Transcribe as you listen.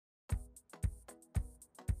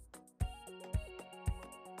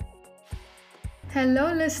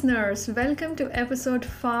Hello, listeners. Welcome to episode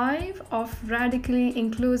 5 of Radically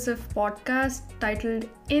Inclusive podcast titled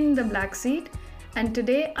In the Black Seat. And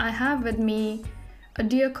today I have with me a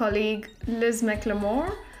dear colleague, Liz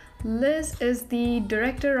McLemore. Liz is the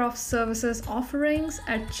Director of Services Offerings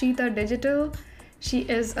at Cheetah Digital. She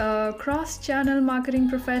is a cross-channel marketing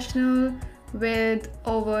professional with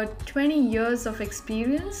over 20 years of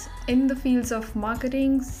experience in the fields of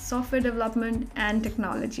marketing, software development, and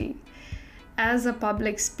technology. As a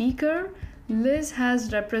public speaker, Liz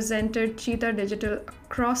has represented Cheetah Digital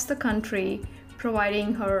across the country,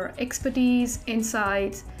 providing her expertise,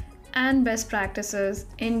 insights, and best practices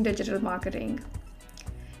in digital marketing.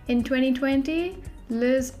 In 2020,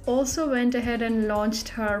 Liz also went ahead and launched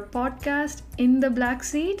her podcast, In the Black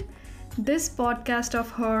Seat. This podcast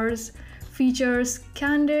of hers features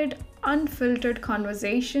candid, unfiltered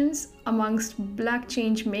conversations amongst Black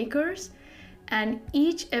change makers, and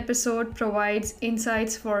each episode provides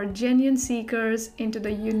insights for genuine seekers into the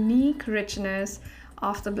unique richness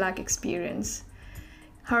of the Black experience.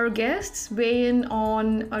 Her guests weigh in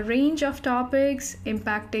on a range of topics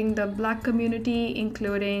impacting the Black community,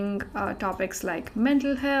 including topics like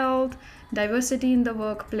mental health, diversity in the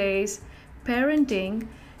workplace, parenting,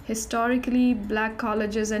 historically Black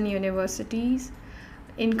colleges and universities,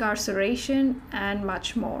 incarceration, and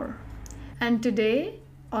much more. And today,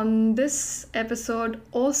 on this episode,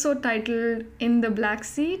 also titled In the Black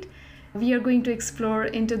Seat, we are going to explore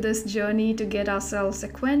into this journey to get ourselves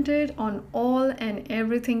acquainted on all and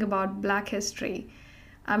everything about Black history.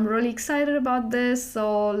 I'm really excited about this,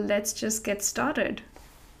 so let's just get started.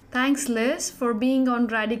 Thanks, Liz, for being on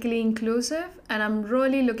Radically Inclusive, and I'm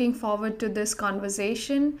really looking forward to this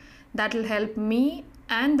conversation that will help me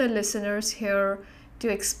and the listeners here to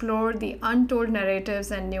explore the untold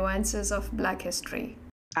narratives and nuances of Black history.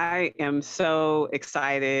 I am so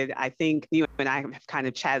excited. I think you and I have kind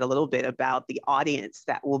of chatted a little bit about the audience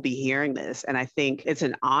that will be hearing this. And I think it's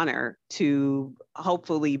an honor to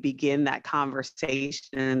hopefully begin that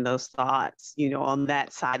conversation and those thoughts, on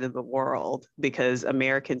that side of the world, because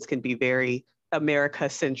Americans can be very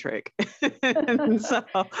America-centric. And so,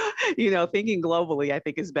 thinking globally, I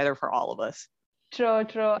think is better for all of us. True.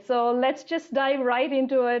 So let's just dive right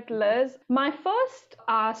into it, Liz. My first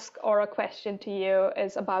ask or a question to you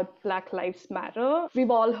is about Black Lives Matter.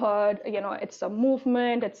 We've all heard, it's a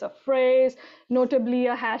movement, it's a phrase, notably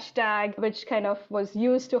a hashtag, which kind of was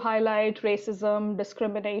used to highlight racism,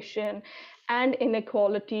 discrimination, and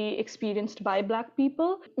inequality experienced by Black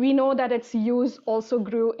people. We know that its use also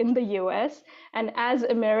grew in the US. And as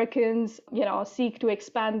Americans, seek to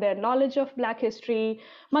expand their knowledge of Black history,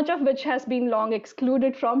 much of which has been long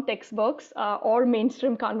excluded from textbooks or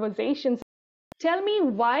mainstream conversations. Tell me,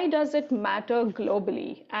 why does it matter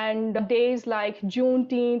globally? And days like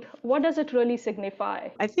Juneteenth, what does it really signify?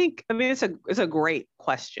 It's a great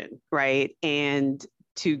question, right? And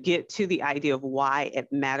to get to the idea of why it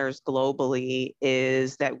matters globally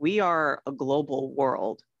is that we are a global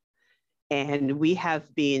world. And we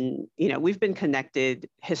have been, we've been connected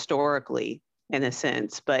historically in a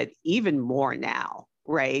sense, but even more now,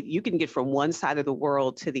 right? You can get from one side of the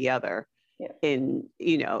world to the other in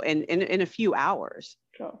a few hours.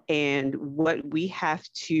 Sure. And what we have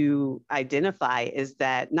to identify is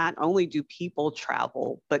that not only do people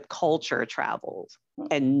travel, but culture travels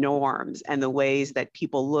and norms and the ways that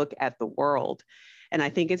people look at the world. And I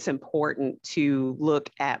think it's important to look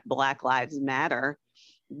at Black Lives Matter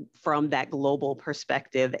from that global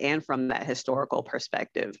perspective and from that historical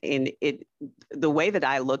perspective. And the way that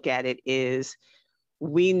I look at it is,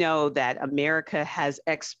 we know that America has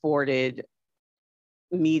exported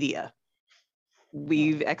media.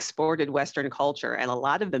 We've exported Western culture, and a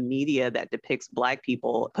lot of the media that depicts Black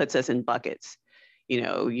people puts us in buckets.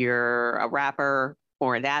 You're a rapper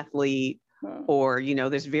or an athlete, or,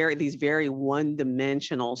 there's these very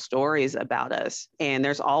one-dimensional stories about us, and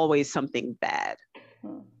there's always something bad,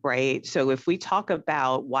 right? So if we talk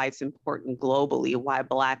about why it's important globally, why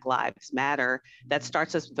Black Lives Matter, that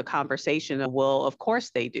starts us with the conversation of, well, of course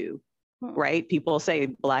they do, right? People say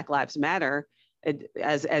Black Lives Matter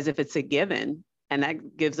as if it's a given. And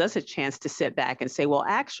that gives us a chance to sit back and say, well,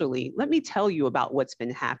 actually, let me tell you about what's been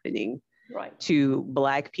happening to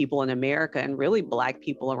Black people in America and really Black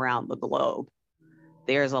people around the globe.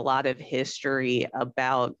 There's a lot of history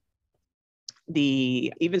about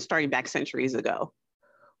even starting back centuries ago,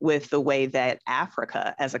 with the way that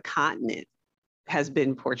Africa as a continent has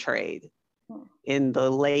been portrayed. In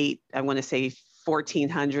the late, I want to say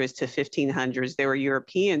 1400s to 1500s, there were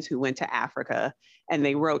Europeans who went to Africa and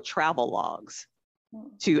they wrote travel logs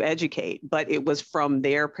to educate, but it was from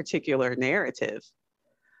their particular narrative.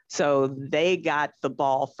 So they got the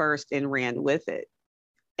ball first and ran with it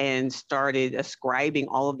and started ascribing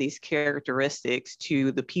all of these characteristics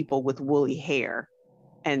to the people with woolly hair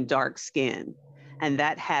and dark skin. And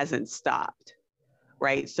that hasn't stopped,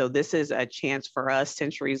 right? So this is a chance for us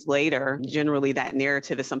centuries later. Generally, that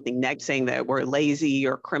narrative is something negative, saying that we're lazy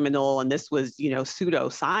or criminal. And this was,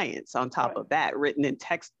 pseudoscience on top of that, written in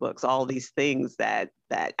textbooks, all these things that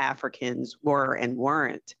Africans were and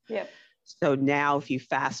weren't. Yep. So now if you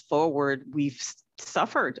fast forward, we've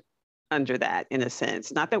suffered under that in a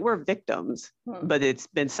sense. Not that we're victims, but it's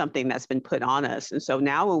been something that's been put on us. And so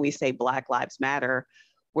now when we say Black Lives Matter,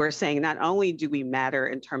 we're saying not only do we matter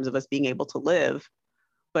in terms of us being able to live,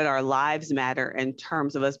 but our lives matter in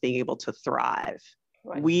terms of us being able to thrive.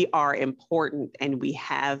 Right. We are important and we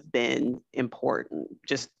have been important.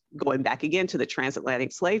 Just going back again to the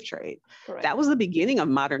transatlantic slave trade. Correct. That was the beginning of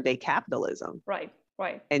modern day capitalism. Right.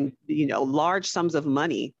 And, large sums of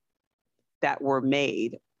money that were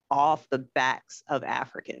made off the backs of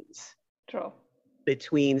Africans. True.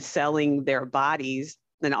 Between selling their bodies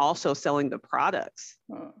and also selling the products,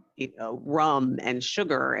 rum and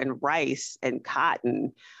sugar and rice and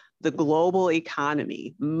cotton, the global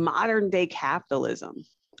economy, modern day capitalism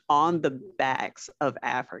on the backs of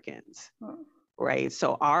Africans, right?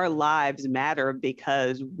 So our lives matter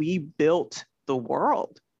because we built the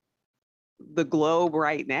world. The globe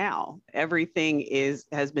right now, everything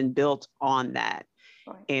has been built on that.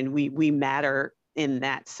 Right. And we matter in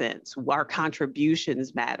that sense. Our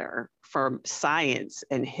contributions matter from science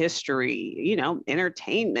and history,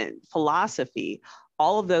 entertainment, philosophy,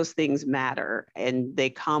 all of those things matter. And they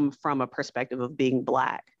come from a perspective of being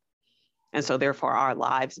Black. And so therefore our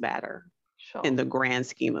lives matter in the grand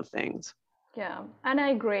scheme of things. Yeah, and I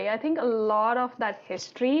agree. I think a lot of that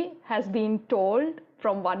history has been told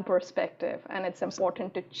from one perspective, and it's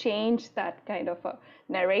important to change that kind of a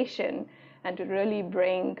narration and to really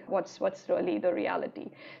bring what's really the reality.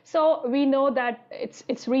 So we know that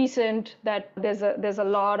it's recent that there's a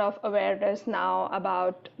lot of awareness now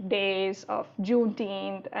about days of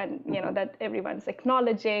Juneteenth, and that everyone's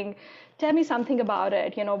acknowledging. Tell me something about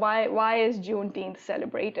it. Why is Juneteenth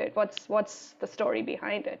celebrated? What's the story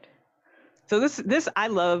behind it? So this I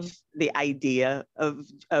love the idea of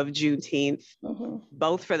Juneteenth,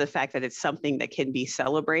 both for the fact that it's something that can be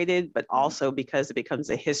celebrated, but also because it becomes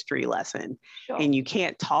a history lesson. Sure. And you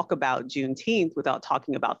can't talk about Juneteenth without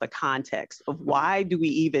talking about the context of why do we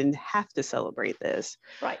even have to celebrate this?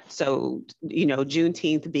 Right. So,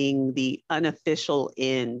 Juneteenth being the unofficial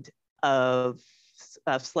end of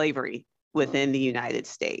slavery within the United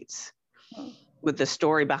States. But the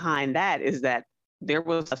story behind that is that there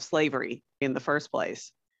was slavery in the first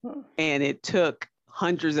place. And it took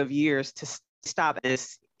hundreds of years to stop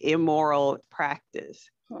this immoral practice.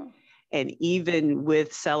 And even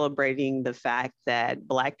with celebrating the fact that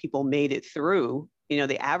Black people made it through,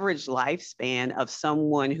 the average lifespan of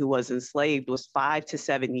someone who was enslaved was 5 to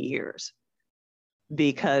 7 years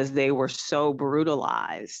because they were so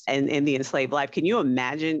brutalized and in the enslaved life. Can you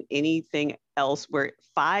imagine anything else where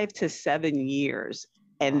 5 to 7 years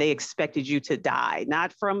and they expected you to die,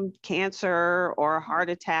 not from cancer or a heart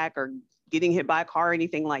attack or getting hit by a car or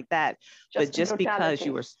anything like that, but just because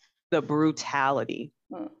you were the brutality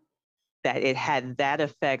that it had that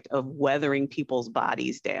effect of weathering people's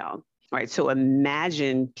bodies down, right? So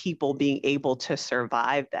imagine people being able to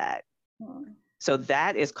survive that. So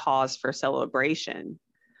that is cause for celebration,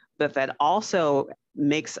 but that also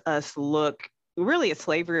makes us look really at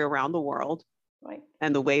slavery around the world. Right.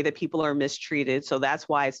 And the way that people are mistreated. So that's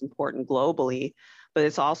why it's important globally, but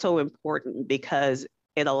it's also important because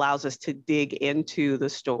it allows us to dig into the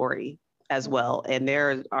story as well. And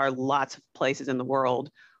there are lots of places in the world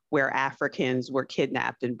where Africans were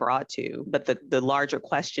kidnapped and brought to. But the larger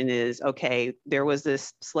question is, okay, there was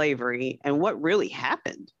this slavery, and what really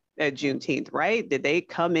happened at Juneteenth, right? Did they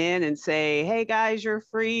come in and say, hey guys, you're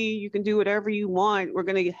free, you can do whatever you want, we're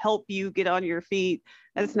going to help you get on your feet?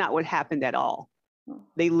 That's not what happened at all.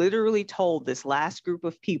 They literally told this last group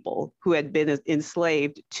of people who had been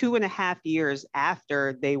enslaved 2.5 years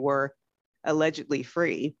after they were allegedly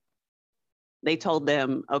free. They told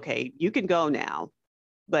them, okay, you can go now,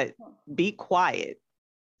 but be quiet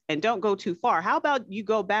and don't go too far. How about you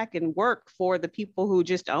go back and work for the people who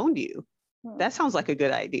just owned you? That sounds like a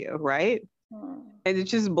good idea, right? And it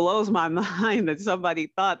just blows my mind that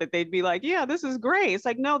somebody thought that they'd be like, yeah, this is great. It's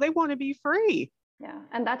like, no, they want to be free. Yeah,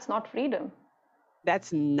 and that's not freedom.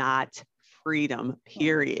 That's not freedom,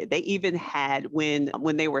 period. They even had, when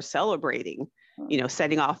they were celebrating,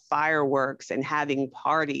 setting off fireworks and having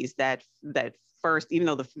parties that first, even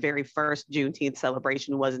though the very first Juneteenth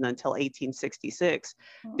celebration wasn't until 1866,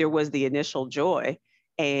 there was the initial joy.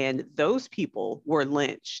 And those people were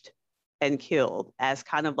lynched and killed as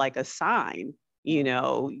kind of like a sign, you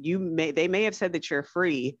know, they may have said that you're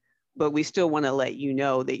free, but we still want to let you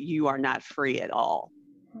know that you are not free at all.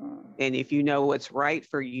 And if you know what's right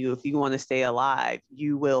for you, if you want to stay alive,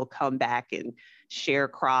 you will come back and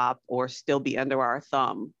sharecrop or still be under our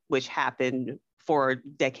thumb, which happened for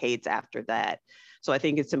decades after that. So I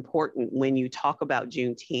think it's important when you talk about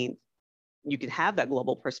Juneteenth, you can have that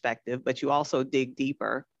global perspective, but you also dig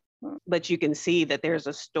deeper. But you can see that there's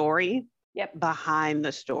a story behind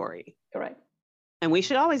the story. Correct. And we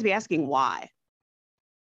should always be asking why.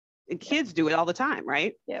 And kids do it all the time,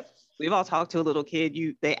 right? Yep. We've all talked to a little kid.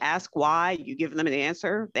 They ask why, you give them an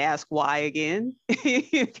answer. They ask why again,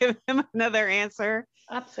 you give them another answer.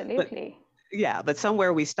 Absolutely. But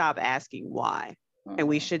somewhere we stop asking why, and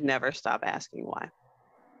we should never stop asking why.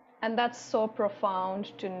 And that's so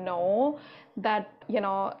profound to know that, you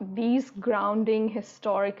know, these grounding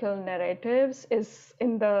historical narratives is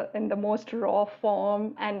in the most raw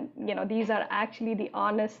form. And, you know, these are actually the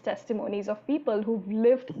honest testimonies of people who've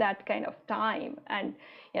lived that kind of time. And,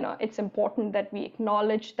 you know, it's important that we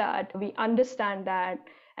acknowledge that, we understand that,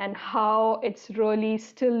 and how it's really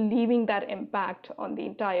still leaving that impact on the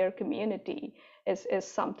entire community is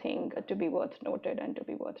something to be worth noted and to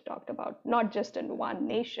be worth talked about, not just in one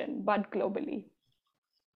nation, but globally.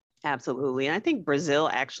 Absolutely. And I think Brazil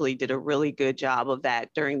actually did a really good job of that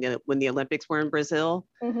when the Olympics were in Brazil,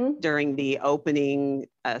 during the opening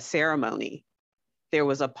ceremony. There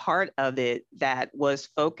was a part of it that was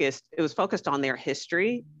focused on their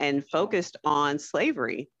history and focused on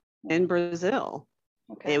slavery in Brazil.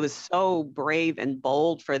 Okay. It was so brave and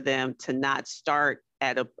bold for them to not start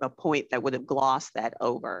at a point that would have glossed that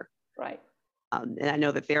over. Right. And I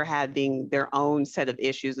know that they're having their own set of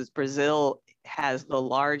issues, as Brazil has the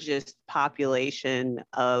largest population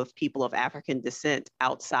of people of African descent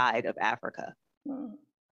outside of Africa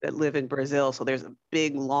that live in Brazil. So there's a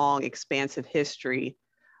big, long, expansive history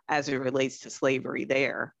as it relates to slavery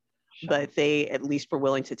there. Sure. But they at least were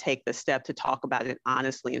willing to take the step to talk about it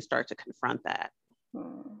honestly and start to confront that.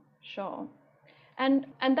 Sure. And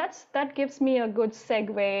that gives me a good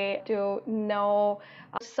segue to know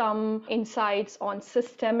some insights on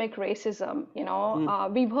systemic racism. You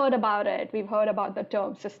know, we've heard about it. We've heard about the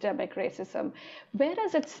term systemic racism. Where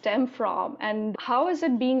does it stem from, and how is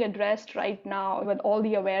it being addressed right now with all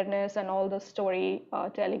the awareness and all the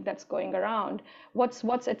storytelling that's going around? What's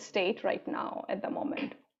at stake right now at the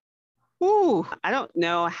moment? Ooh, I don't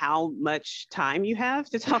know how much time you have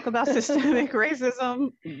to talk about systemic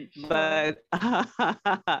racism, but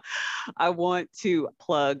I want to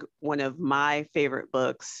plug one of my favorite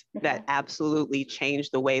books that absolutely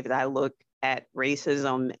changed the way that I look at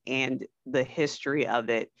racism and the history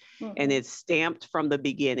of it. And it's stamped from the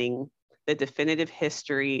beginning, The Definitive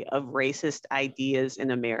History of Racist Ideas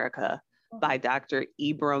in America by Dr.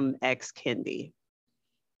 Ibram X. Kendi.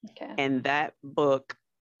 Okay. And that book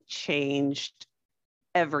changed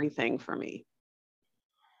everything for me,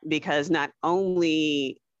 because not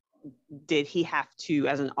only did he have to,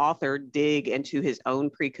 as an author, dig into his own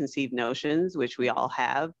preconceived notions, which we all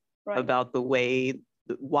have, about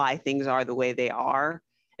why things are the way they are.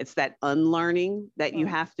 It's that unlearning that you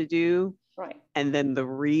have to do, and then the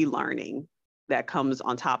relearning that comes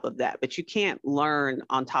on top of that. But you can't learn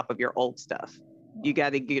on top of your old stuff. You got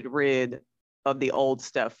to get rid of the old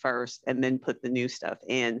stuff first and then put the new stuff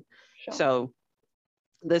in. Sure. So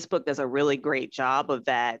this book does a really great job of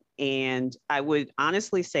that. And I would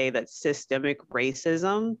honestly say that systemic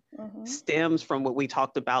racism stems from what we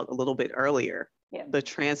talked about a little bit earlier, the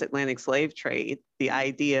transatlantic slave trade, the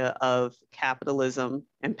idea of capitalism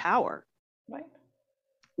and power. Right.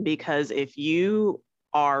 Because if you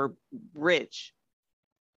are rich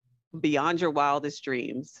beyond your wildest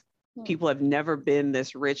dreams, people have never been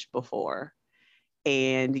this rich before,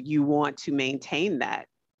 and you want to maintain that,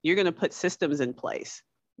 you're going to put systems in place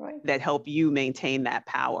that help you maintain that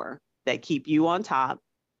power, that keep you on top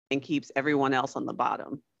and keeps everyone else on the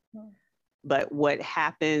bottom. But what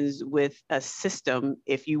happens with a system,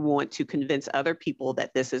 if you want to convince other people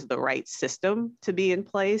that this is the right system to be in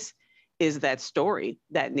place, is that story,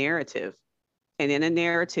 that narrative. And in a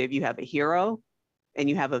narrative, you have a hero and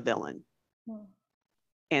you have a villain.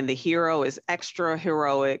 And the hero is extra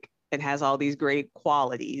heroic and has all these great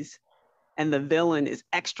qualities. And the villain is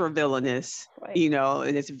extra villainous, you know,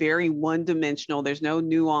 and it's very one-dimensional. There's no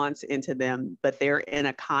nuance into them, but they're in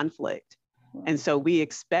a conflict. And so we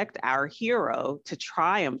expect our hero to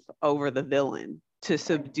triumph over the villain, to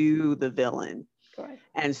subdue the villain. Correct.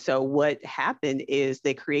 And so what happened is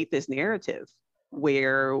they create this narrative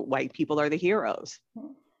where white people are the heroes.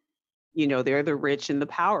 You know, they're the rich and the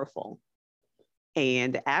powerful.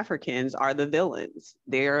 And Africans are the villains.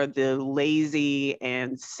 They're the lazy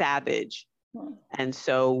and savage. And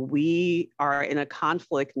so we are in a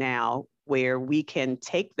conflict now where we can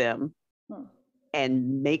take them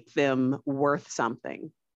and make them worth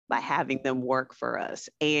something by having them work for us.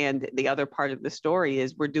 And the other part of the story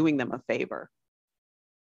is we're doing them a favor.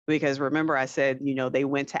 Because remember, I said, you know, they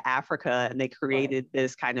went to Africa and they created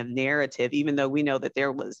this kind of narrative, even though we know that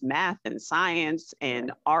there was math and science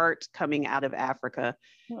and art coming out of Africa.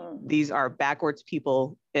 These are backwards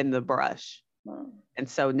people in the brush. And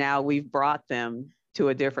so now we've brought them to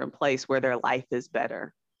a different place where their life is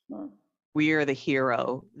better. We are the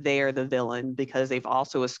hero, they are the villain, because they've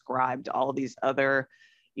also ascribed all these other,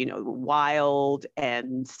 you know, wild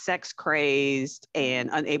and sex crazed and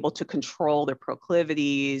unable to control their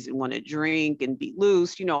proclivities and want to drink and be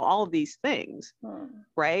loose, you know, all of these things,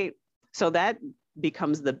 right? So that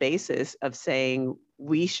becomes the basis of saying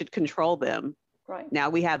we should control them. Right. Now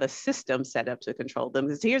we have a system set up to control them.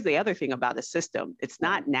 Because here's the other thing about a system. It's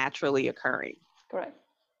not naturally occurring. Correct.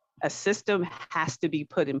 A system has to be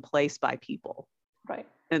put in place by people. Right.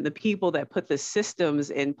 And the people that put the systems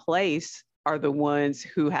in place are the ones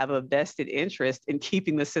who have a vested interest in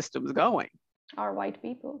keeping the systems going. Are white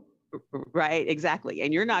people. Right, exactly.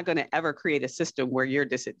 And you're not going to ever create a system where you're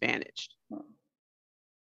disadvantaged.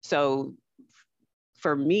 So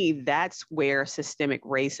for me, that's where systemic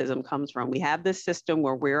racism comes from. We have this system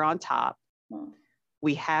where we're on top.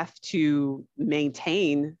 We have to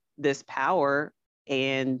maintain this power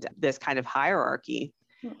and this kind of hierarchy.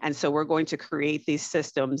 And so we're going to create these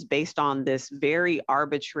systems based on this very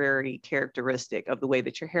arbitrary characteristic of the way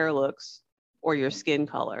that your hair looks or your skin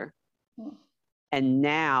color. And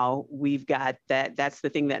now we've got that, that's the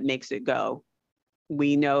thing that makes it go.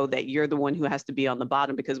 We know that you're the one who has to be on the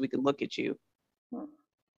bottom because we can look at you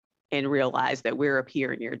and realize that we're up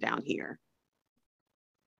here and you're down here.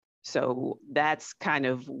 So that's kind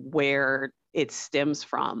of where it stems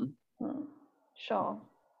from. Sure.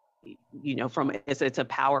 You know, from it's a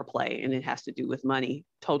power play and it has to do with money,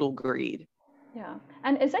 total greed. Yeah.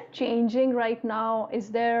 And is that changing right now? Is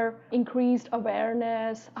there increased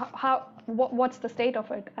awareness? What's the state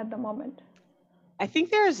of it at the moment? I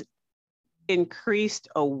think there's increased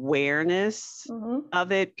awareness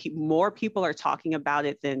of it. More people are talking about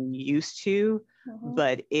it than used to,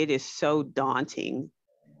 but it is so daunting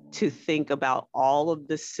to think about all of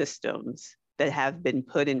the systems that have been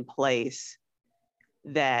put in place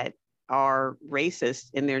that are racist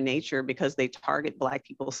in their nature because they target Black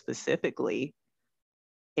people specifically.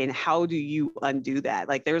 And how do you undo that?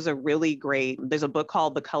 Like there's a book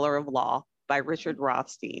called The Color of Law by Richard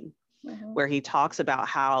Rothstein, where he talks about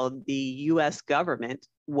how the US government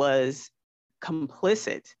was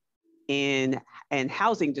complicit in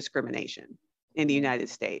housing discrimination in the United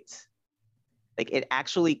States. Like it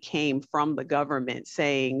actually came from the government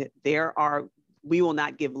saying we will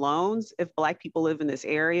not give loans if Black people live in this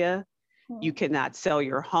area. You cannot sell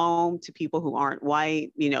your home to people who aren't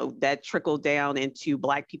white. You know, that trickled down into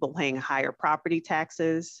Black people paying higher property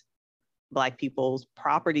taxes, Black people's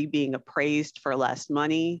property being appraised for less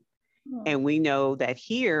money. And we know that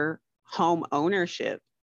here, home ownership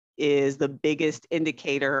is the biggest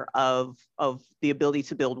indicator of the ability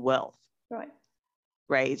to build wealth.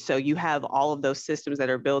 Right. So you have all of those systems that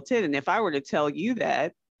are built in. And if I were to tell you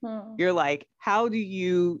that, you're like, how do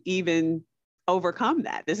you even overcome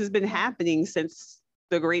that? This has been happening since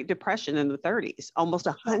the Great Depression in the 30s, almost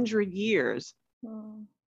 100 years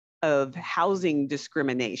of housing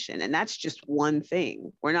discrimination. And that's just one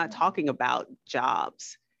thing. We're not talking about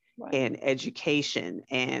jobs and education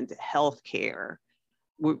and healthcare.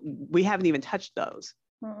 We haven't even touched those.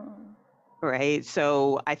 Right.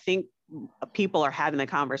 So I think people are having the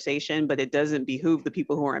conversation, but it doesn't behoove the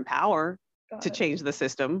people who are in power to change the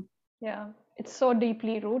system. Yeah, it's so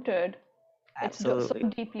deeply rooted. Absolutely. It's so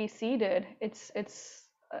deeply seated.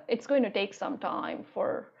 It's going to take some time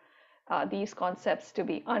for these concepts to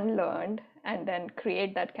be unlearned and then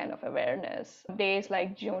create that kind of awareness. Days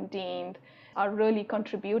like Juneteenth are really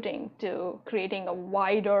contributing to creating a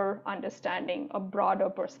wider understanding, a broader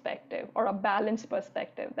perspective, or a balanced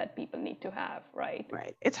perspective that people need to have, right?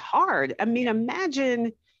 Right. It's hard. I mean,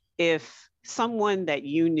 imagine if someone that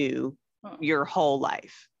you knew your whole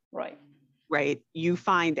life, right, you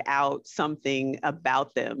find out something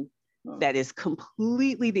about them that is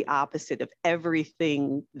completely the opposite of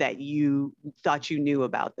everything that you thought you knew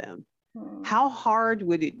about them. How hard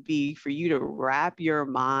would it be for you to wrap your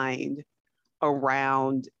mind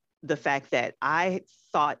around the fact that I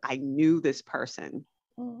thought I knew this person.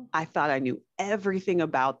 I thought I knew everything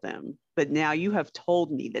about them, but now you have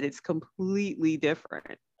told me that it's completely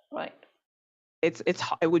different. Right. It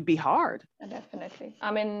would be hard. Definitely.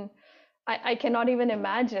 I mean, I cannot even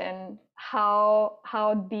imagine how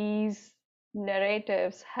these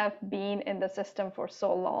narratives have been in the system for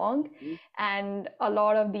so long. Mm-hmm. And a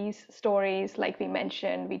lot of these stories, like we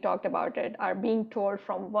mentioned, we talked about it, are being told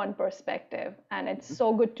from one perspective. And it's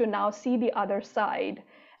so good to now see the other side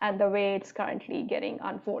and the way it's currently getting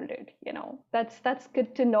unfolded. That's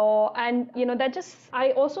good to know. And that just,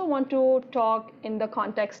 I also want to talk in the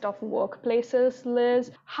context of workplaces,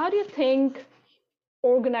 Liz. How do you think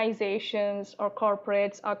organizations or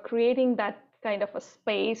corporates are creating that kind of a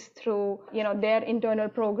space through their internal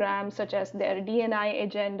programs, such as their D&I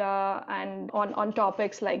agenda, and on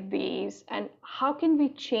topics like these? And how can we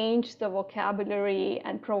change the vocabulary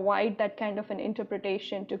and provide that kind of an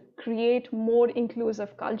interpretation to create more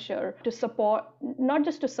inclusive culture, to support, not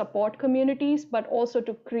just to support communities, but also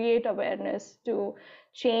to create awareness, to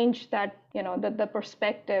change that the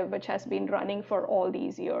perspective which has been running for all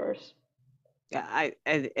these years? Yeah,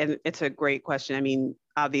 and it's a great question. I mean,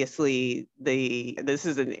 obviously, this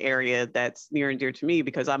is an area that's near and dear to me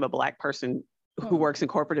because I'm a Black person who works in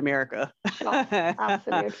corporate America. Oh,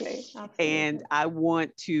 absolutely. And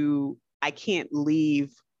I can't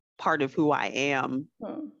leave part of who I am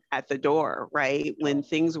at the door, right? When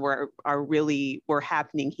things were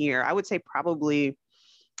happening here, I would say probably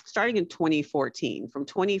starting in 2014, from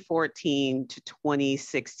 2014 to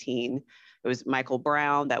 2016. It was Michael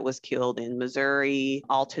Brown that was killed in Missouri.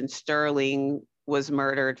 Alton Sterling was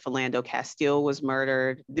murdered. Philando Castile was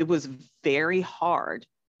murdered. It was very hard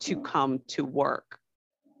to come to work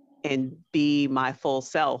and be my full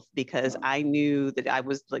self because I knew that I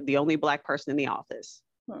was like the only Black person in the office.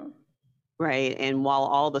 Right. And while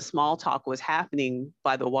all the small talk was happening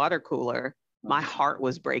by the water cooler, my heart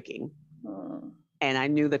was breaking. And I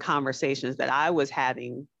knew the conversations that I was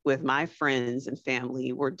having with my friends and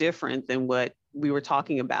family were different than what we were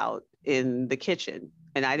talking about in the kitchen.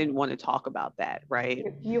 And I didn't want to talk about that, right?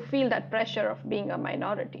 You feel that pressure of being a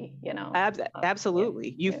minority,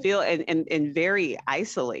 Absolutely. You feel and very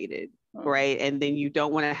isolated, right? And then you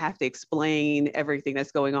don't want to have to explain everything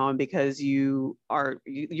that's going on because you're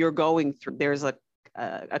going through, there's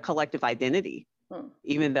a collective identity,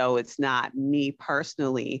 even though it's not me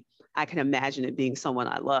personally. I can imagine it being someone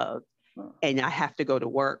I love, and I have to go to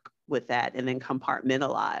work with that and then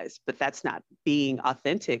compartmentalize, but that's not being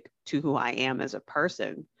authentic to who I am as a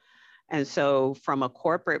person. And so from a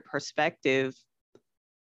corporate perspective,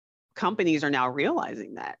 companies are now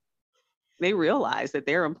realizing that. They realize that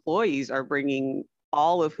their employees are bringing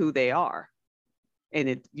all of who they are.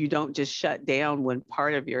 And you don't just shut down one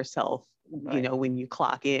part of yourself, when you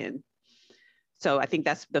clock in. So I think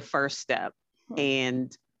that's the first step.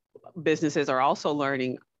 And businesses are also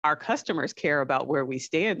learning our customers care about where we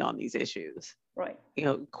stand on these issues. Right.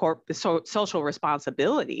 Social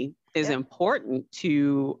responsibility is important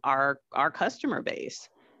to our customer base.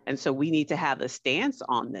 And so we need to have a stance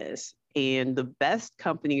on this. And the best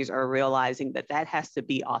companies are realizing that has to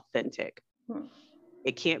be authentic.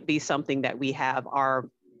 It can't be something that we have our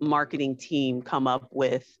marketing team come up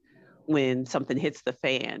with when something hits the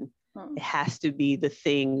fan. It has to be the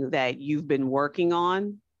thing that you've been working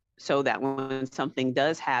on, so that when something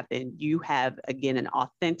does happen, you have, again, an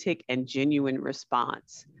authentic and genuine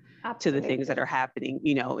response to the things that are happening,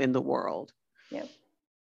 in the world. Yep.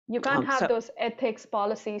 You can't have those ethics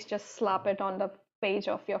policies, just slap it on the page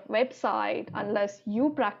of your website unless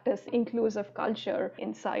you practice inclusive culture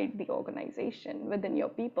inside the organization, within your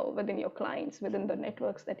people, within your clients, within the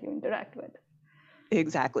networks that you interact with.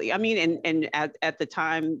 Exactly. I mean, and at the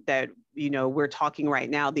time that, we're talking right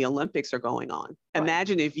now, the Olympics are going on. Right.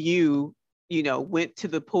 Imagine if you went to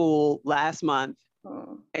the pool last month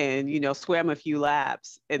and, swam a few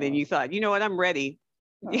laps and then you thought, you know what, I'm ready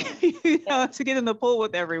to get in the pool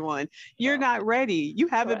with everyone. You're not ready. You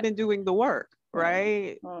haven't been doing the work,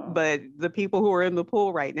 right? But the people who are in the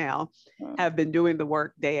pool right now have been doing the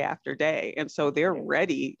work day after day. And so they're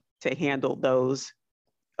ready to handle those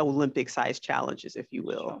Olympic-sized challenges, if you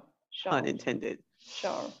will, unintended.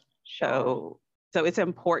 So it's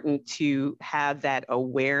important to have that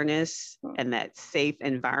awareness and that safe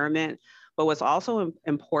environment. But what's also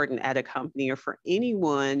important at a company or for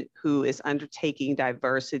anyone who is undertaking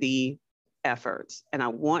diversity efforts, and I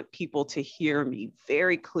want people to hear me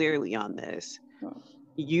very clearly on this,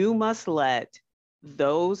 you must let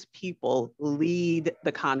those people lead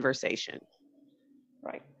the conversation.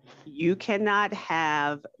 Right. You cannot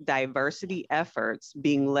have diversity efforts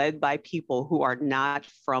being led by people who are not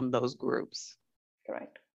from those groups.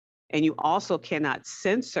 Correct. And you also cannot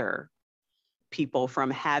censor people from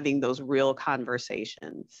having those real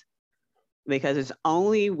conversations, because it's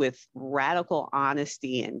only with radical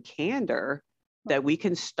honesty and candor that we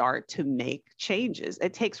can start to make changes.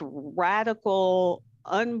 It takes radical,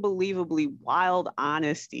 unbelievably wild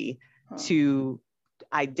honesty to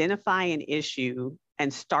identify an issue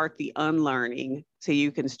and start the unlearning so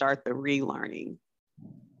you can start the relearning.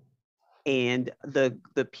 And the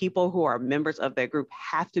people who are members of that group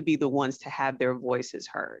have to be the ones to have their voices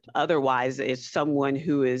heard. Otherwise, it's someone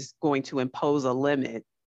who is going to impose a limit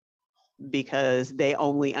because they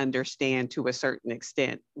only understand to a certain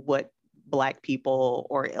extent what Black people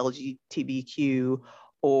or LGBTQ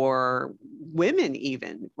or women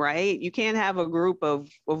even, right? You can't have a group of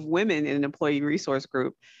women in an employee resource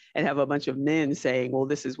group and have a bunch of men saying, well,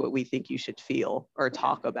 this is what we think you should feel or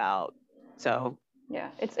talk about. So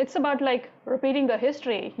yeah, it's about like repeating the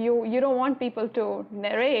history. You don't want people to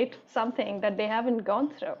narrate something that they haven't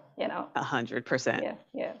gone through, 100%.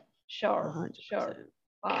 Yeah, sure. 100%. Sure.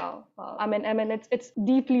 Wow. I mean, it's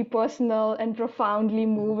deeply personal and profoundly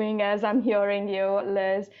moving as I'm hearing you,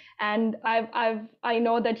 Liz. And I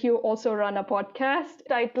know that you also run a podcast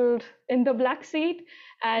titled In the Black Seat.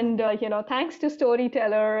 And, thanks to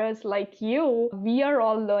storytellers like you, we are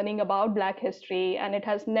all learning about Black history, and it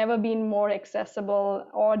has never been more accessible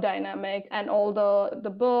or dynamic. And all the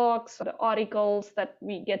books, the articles that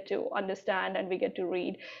we get to understand and we get to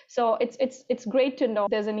read. So it's great to know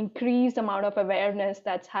there's an increased amount of awareness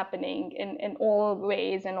that's happening in all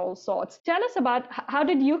ways and all sorts. Tell us about how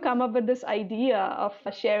did you come up with this idea of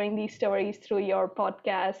sharing these stories through your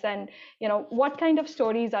podcast, and what kind of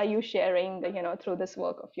stories are you sharing through this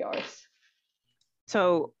work of yours?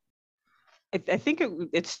 So I think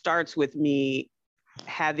it starts with me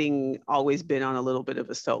having always been on a little bit of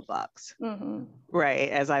a soapbox, right?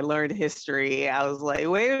 As I learned history, I was like,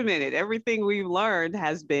 wait a minute, everything we've learned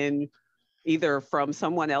has been either from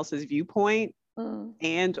someone else's viewpoint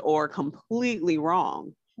and or completely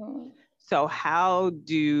wrong. So how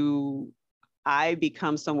do I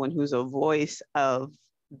become someone who's a voice of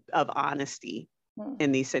honesty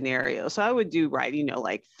in these scenarios? So I would do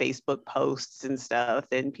like Facebook posts and stuff,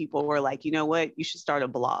 and people were like, you know what, you should start a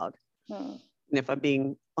blog. And if I'm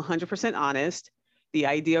being 100% honest, the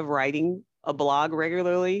idea of writing a blog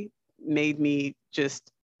regularly made me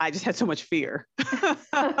I just had so much fear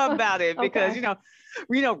about it because,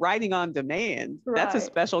 writing on demand, that's a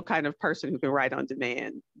special kind of person who can write on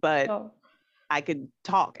demand, but I could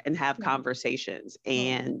talk and have conversations,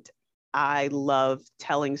 and I love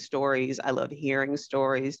telling stories. I love hearing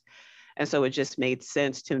stories. And so it just made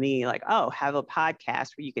sense to me, like, have a podcast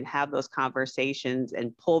where you can have those conversations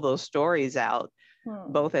and pull those stories out,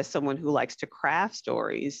 both as someone who likes to craft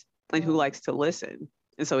stories and who likes to listen.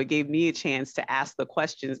 And so it gave me a chance to ask the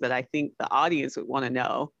questions that I think the audience would want to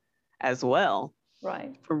know as well.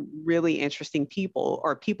 Right. From really interesting people,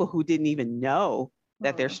 or people who didn't even know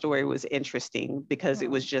that their story was interesting because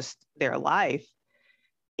it was just their life.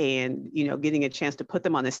 And, getting a chance to put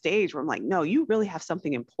them on a stage where I'm like, no, you really have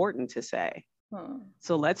something important to say.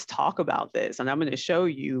 So let's talk about this. And I'm going to show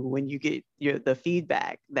you when you get the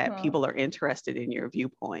feedback that people are interested in your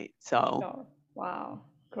viewpoint. So, wow.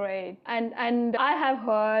 Great. And I have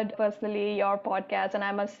heard personally your podcast, and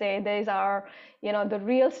I must say these are, the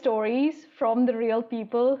real stories from the real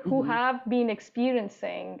people who have been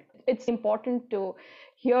experiencing. It's important to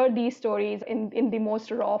hear these stories in the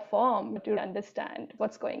most raw form to understand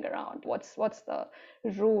what's going around, what's the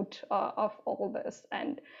root of all this,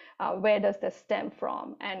 and where does this stem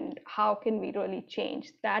from, and how can we really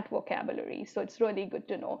change that vocabulary. So it's really good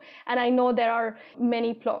to know. And I know there are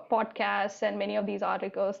many podcasts and many of these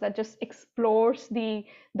articles that just explores the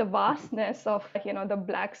vastness of the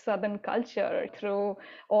Black Southern culture through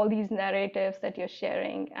all these narratives that you're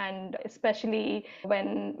sharing, and especially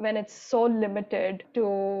when it's so limited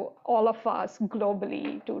to all of us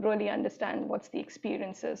globally to really understand what's the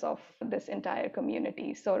experiences of this entire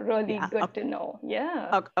community. So really good to know.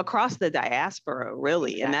 Across the diaspora,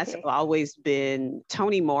 really. Exactly. And that's always been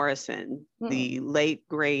Toni Morrison, the late,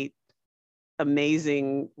 great,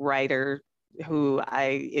 amazing writer who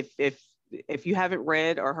if you haven't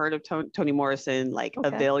read or heard of Toni Morrison,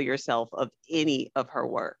 avail yourself of any of her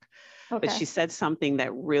work. But she said something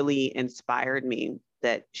that really inspired me,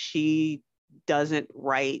 that she doesn't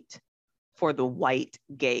write for the white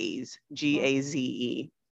gaze, Gaze,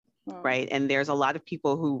 right? And there's a lot of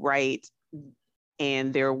people who write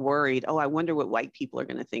and they're worried, I wonder what white people are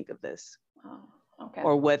going to think of this,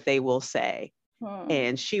 or what they will say.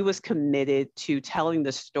 And she was committed to telling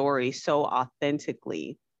the story so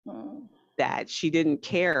authentically that she didn't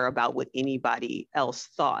care about what anybody else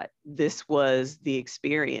thought. This was the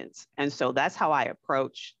experience. And so that's how I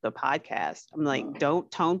approach the podcast. I'm like, don't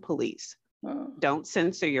tone police. Don't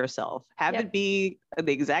censor yourself. Have it be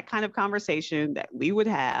the exact kind of conversation that we would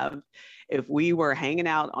have if we were hanging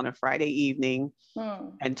out on a Friday evening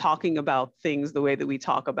and talking about things the way that we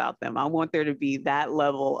talk about them. I want there to be that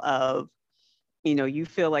level of, you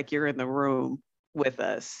feel like you're in the room with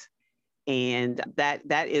us. And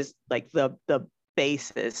that is like the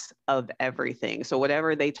basis of everything. So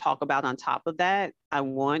whatever they talk about on top of that, I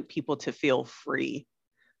want people to feel free,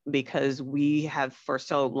 because we have for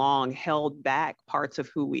so long held back parts of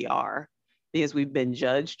who we are because we've been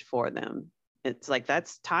judged for them. It's like,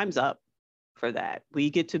 that's time's up for that. We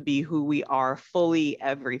get to be who we are, fully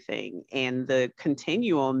everything. And the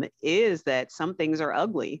continuum is that some things are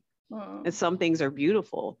ugly and some things are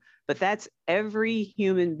beautiful, but that's every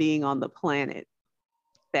human being on the planet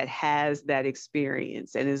that has that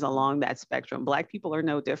experience and is along that spectrum. Black people are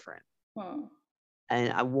no different.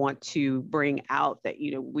 And I want to bring out that,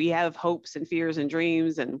 we have hopes and fears and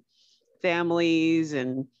dreams and families,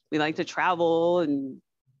 and we like to travel and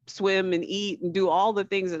swim and eat and do all the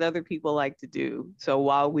things that other people like to do. So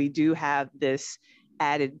while we do have this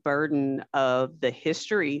added burden of the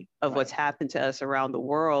history of what's happened to us around the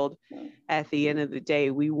world, at the end of the day,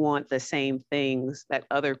 we want the same things that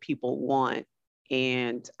other people want.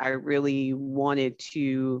 And I really wanted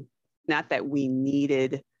to, not that we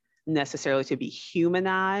needed necessarily to be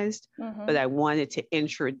humanized, but I wanted to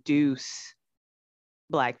introduce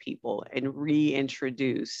Black people and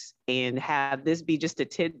reintroduce and have this be just a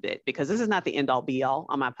tidbit, because this is not the end all be all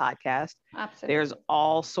on my podcast. Absolutely. There's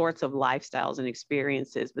all sorts of lifestyles and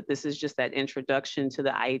experiences, but this is just that introduction to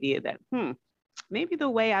the idea that, maybe the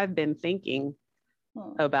way I've been thinking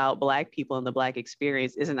about Black people and the Black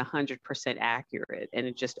experience isn't 100% accurate. And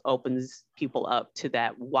it just opens people up to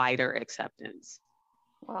that wider acceptance.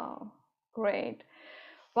 Wow, great.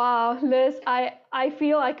 Wow, Liz, I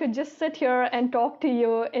feel I could just sit here and talk to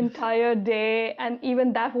you entire day, and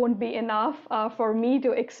even that won't be enough for me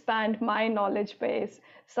to expand my knowledge base.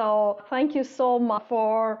 So thank you so much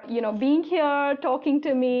for, being here, talking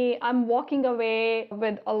to me. I'm walking away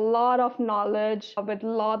with a lot of knowledge, with a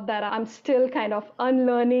lot that I'm still kind of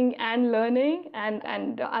unlearning and learning.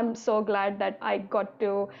 And I'm so glad that I got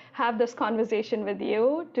to have this conversation with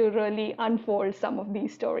you to really unfold some of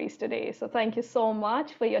these stories today. So thank you so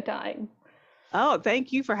much for your time. Oh,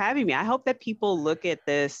 thank you for having me. I hope that people look at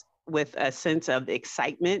this with a sense of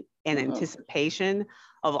excitement and anticipation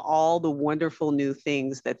of all the wonderful new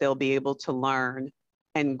things that they'll be able to learn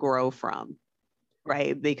and grow from,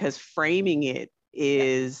 right? Because framing it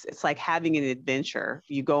is, it's like having an adventure.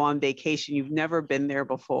 You go on vacation, you've never been there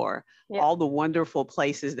before, all the wonderful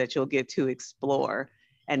places that you'll get to explore,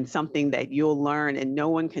 and something that you'll learn and no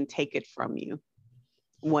one can take it from you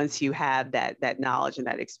once you have that knowledge and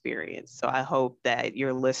that experience. So I hope that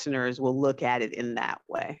your listeners will look at it in that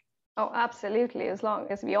way. Oh, absolutely. As long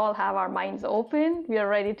as we all have our minds open, we are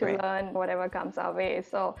ready to learn whatever comes our way.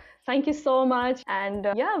 So thank you so much. And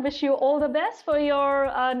wish you all the best for your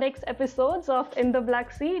next episodes of In the Black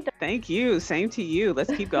Seat. Thank you. Same to you.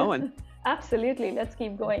 Let's keep going. Absolutely. Let's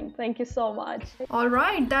keep going. Thank you so much. All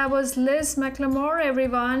right. That was Liz McLemore,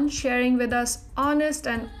 everyone, sharing with us honest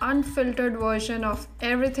and unfiltered version of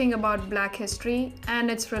everything about Black history and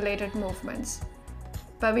its related movements.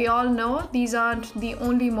 But we all know these aren't the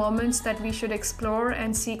only moments that we should explore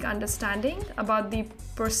and seek understanding about the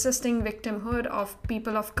persisting victimhood of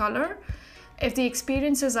people of color. If the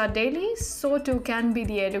experiences are daily, so too can be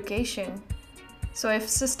the education. So if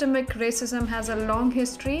systemic racism has a long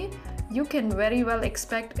history, you can very well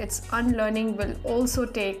expect its unlearning will also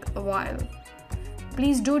take a while.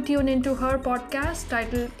 Please do tune into her podcast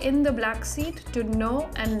titled In the Black Seat to know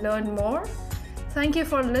and learn more. Thank you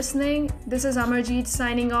for listening. This is Amarjeet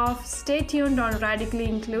signing off. Stay tuned on Radically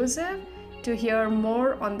Inclusive to hear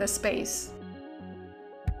more on the space.